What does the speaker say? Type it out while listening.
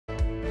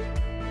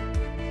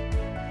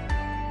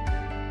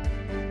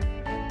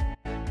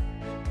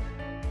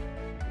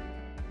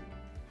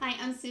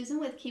I'm Susan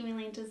with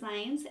Kiwi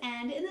Designs,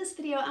 and in this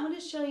video I'm going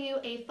to show you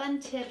a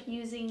fun tip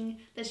using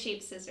the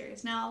shape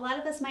scissors. Now a lot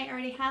of us might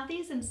already have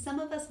these, and some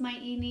of us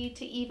might need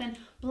to even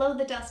blow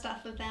the dust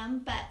off of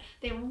them, but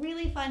they're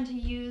really fun to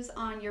use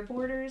on your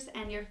borders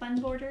and your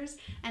fun borders,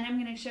 and I'm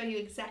going to show you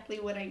exactly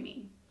what I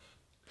mean.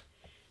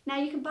 Now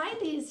you can buy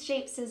these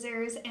shape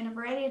scissors in a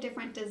variety of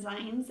different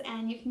designs,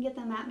 and you can get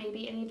them at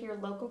maybe any of your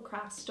local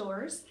craft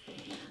stores.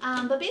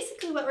 But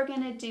basically what we're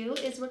going to do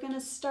is we're going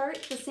to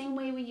start the same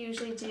way we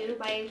usually do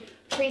by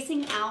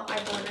tracing out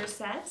our border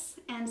sets.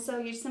 And so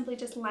you simply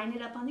just line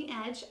it up on the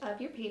edge of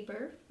your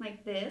paper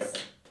like this.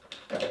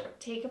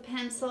 Take a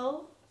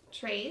pencil,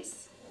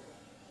 trace,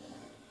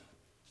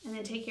 and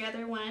then take your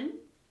other one,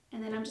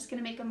 and then I'm just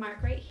going to make a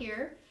mark right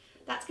here.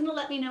 That's going to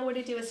let me know where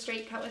to do a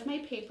straight cut with my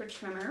paper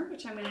trimmer,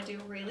 which I'm going to do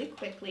really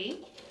quickly.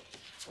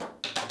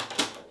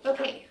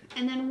 Okay,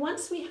 and then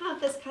once we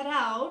have this cut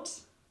out,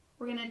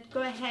 we're going to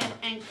go ahead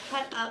and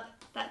cut up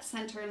that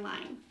center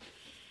line.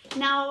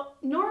 Now,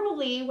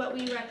 normally what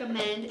we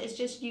recommend is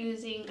just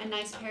using a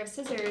nice pair of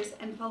scissors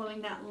and following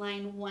that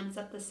line once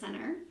up the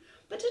center.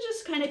 But to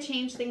just kind of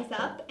change things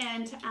up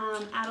and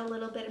add a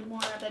little bit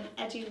more of an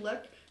edgy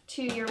look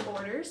to your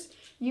borders,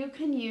 you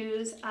can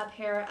use a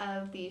pair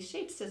of these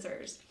shape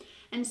scissors.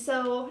 And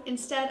so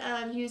instead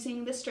of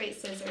using the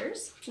straight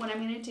scissors, what I'm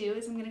going to do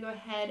is I'm going to go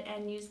ahead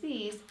and use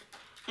these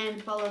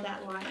and follow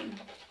that line.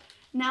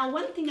 Now,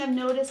 one thing I've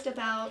noticed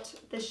about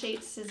the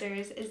shape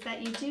scissors is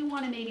that you do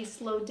want to maybe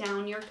slow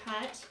down your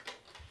cut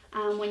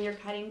when you're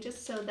cutting,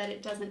 just so that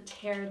it doesn't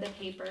tear the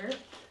paper.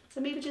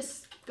 So maybe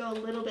just go a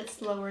little bit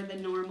slower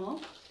than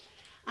normal.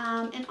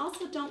 And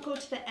also don't go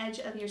to the edge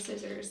of your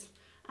scissors.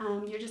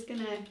 You're just going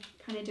to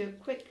kind of do a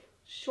quick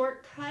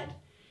short cut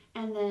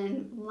and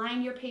then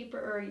line your paper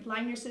or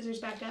line your scissors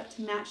back up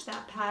to match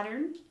that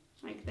pattern,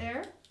 like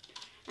there,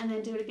 and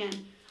then do it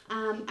again.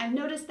 I've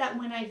noticed that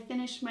when I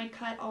finish my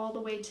cut all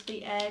the way to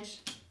the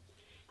edge,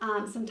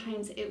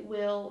 sometimes it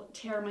will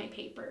tear my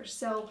paper.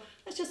 So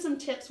that's just some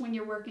tips when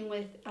you're working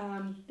with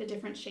the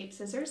different shape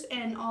scissors,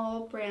 and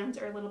all brands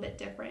are a little bit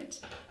different,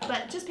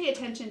 but just pay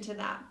attention to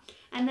that.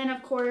 And then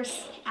of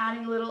course,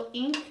 adding a little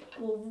ink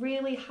will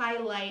really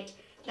highlight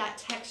that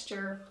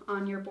texture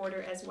on your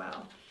border as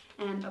well.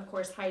 And of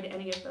course hide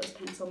any of those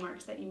pencil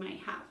marks that you might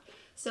have.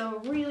 So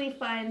really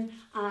fun,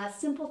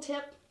 simple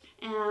tip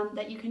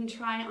that you can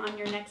try on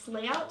your next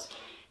layout.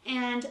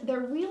 And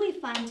they're really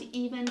fun to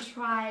even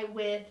try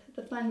with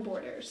the fun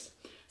borders.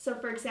 So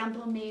for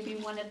example, maybe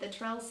one of the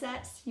trail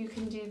sets, you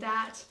can do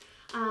that.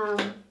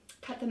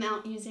 Cut them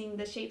out using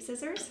the shape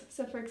scissors.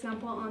 So for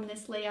example, on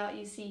this layout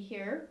you see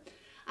here,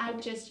 I've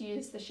just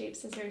used the shape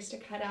scissors to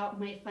cut out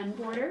my fun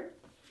border.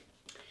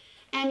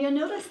 And you'll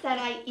notice that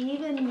I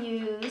even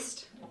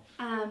used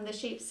the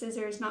shape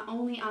scissors not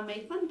only on my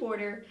fun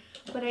border,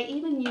 but I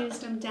even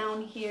used them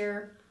down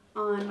here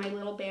on my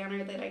little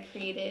banner that I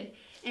created.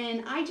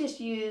 And I just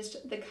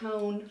used the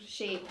cone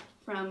shape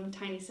from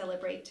Tiny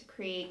Celebrate to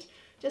create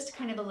just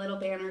kind of a little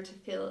banner to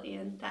fill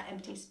in that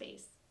empty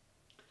space.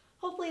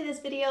 Hopefully this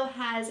video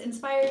has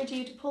inspired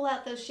you to pull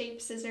out those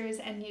shape scissors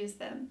and use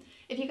them.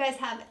 If you guys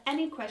have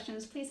any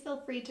questions, please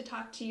feel free to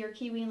talk to your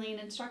Kiwi Lane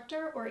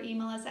instructor or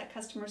email us at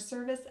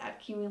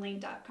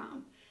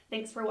customerservice@kiwilane.com.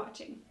 Thanks for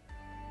watching.